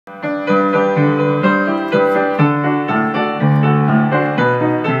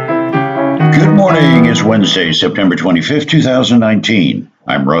morning. It's Wednesday, September 25th, 2019.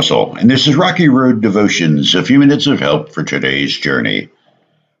 I'm Russell, and this is Rocky Road Devotions, a few minutes of help for today's journey.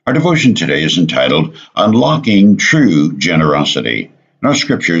 Our devotion today is entitled Unlocking True Generosity, and our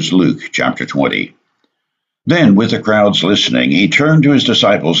scripture is Luke chapter 20. Then, with the crowds listening, he turned to his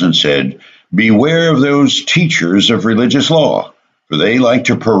disciples and said, "Beware of those teachers of religious law, for they like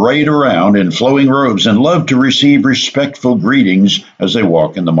to parade around in flowing robes and love to receive respectful greetings as they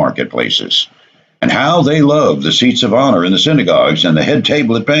walk in the marketplaces. And how they love the seats of honor in the synagogues and the head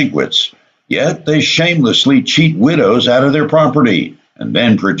table at banquets. Yet they shamelessly cheat widows out of their property and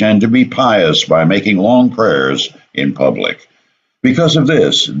then pretend to be pious by making long prayers in public. Because of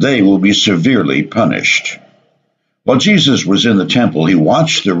this, they will be severely punished." While Jesus was in the temple, he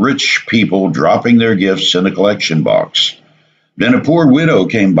watched the rich people dropping their gifts in the collection box. Then a poor widow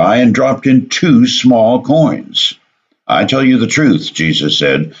came by and dropped in 2 small coins. "I tell you the truth," Jesus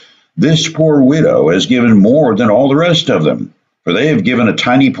said, "this poor widow has given more than all the rest of them, for they have given a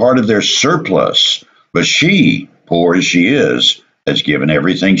tiny part of their surplus. But she, poor as she is, has given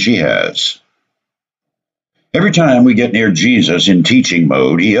everything she has." Every time we get near Jesus in teaching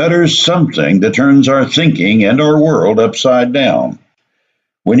mode, he utters something that turns our thinking and our world upside down.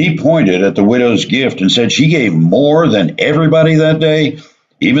 When he pointed at the widow's gift and said she gave more than everybody that day,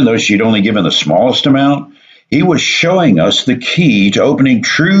 even though she'd only given the smallest amount, he was showing us the key to opening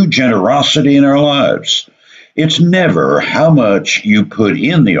true generosity in our lives. It's never how much you put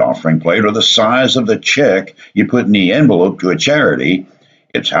in the offering plate or the size of the check you put in the envelope to a charity.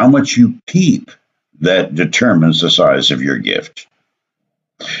 It's how much you keep that determines the size of your gift.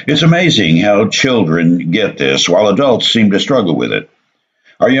 It's amazing how children get this, while adults seem to struggle with it.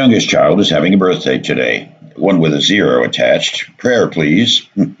 Our youngest child is having a birthday today, one with a 0 attached. Prayer, please.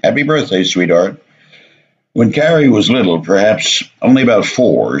 Happy birthday, sweetheart. When Carrie was little, perhaps only about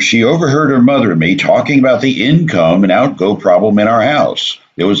 4, she overheard her mother and me talking about the income and outgo problem in our house.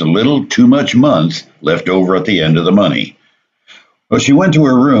 There was a little too much month left over at the end of the money. Well, she went to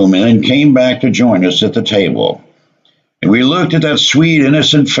her room and then came back to join us at the table. And we looked at that sweet,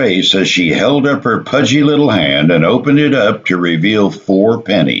 innocent face as she held up her pudgy little hand and opened it up to reveal 4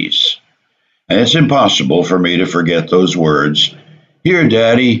 pennies. And it's impossible for me to forget those words, "Here,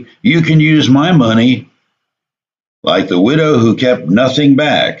 Daddy, you can use my money." Like the widow who kept nothing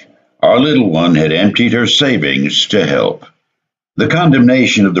back, our little one had emptied her savings to help. The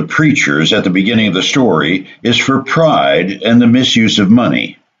condemnation of the preachers at the beginning of the story is for pride and the misuse of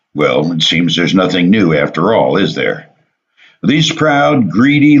money. Well, it seems there's nothing new after all, is there? These proud,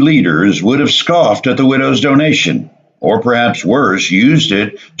 greedy leaders would have scoffed at the widow's donation, or perhaps worse, used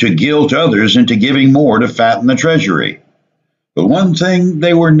it to guilt others into giving more to fatten the treasury. But one thing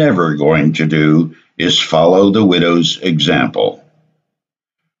they were never going to do is follow the widow's example.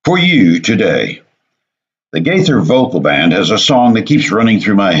 For you today, the Gaither Vocal Band has a song that keeps running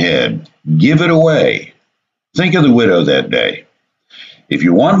through my head, "Give It Away." Think of the widow that day. If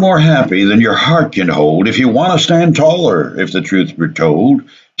you want more happy than your heart can hold, if you want to stand taller, if the truth were told,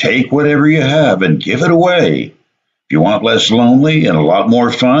 take whatever you have and give it away. If you want less lonely and a lot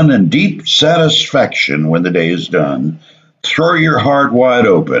more fun and deep satisfaction when the day is done, throw your heart wide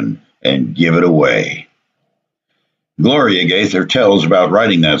open and give it away. Gloria Gaither tells about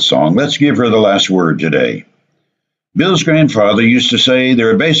writing that song. Let's give her the last word today. Bill's grandfather used to say there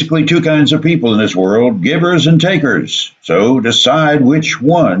are basically 2 kinds of people in this world, givers and takers. So decide which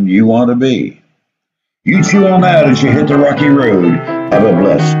one you want to be. You chew on that as you hit the rocky road. Have a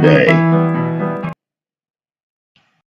blessed day.